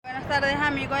tardes,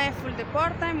 amigos de Full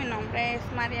Deportes. Mi nombre es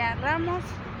María Ramos.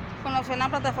 Conocí una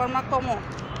plataforma como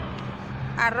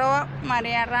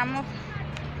 @María Ramos.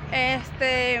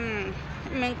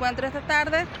 Me encuentro esta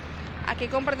tarde aquí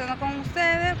compartiendo con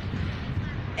ustedes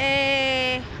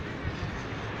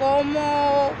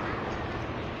como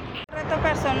reto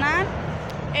personal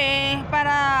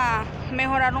para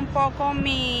mejorar un poco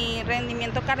mi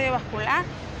rendimiento cardiovascular.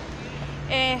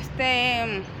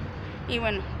 Y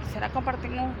bueno, quisiera compartir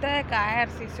con ustedes cada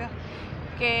ejercicio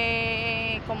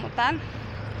que como tal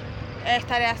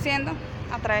estaré haciendo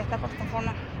a través de esta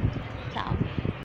plataforma. Chao.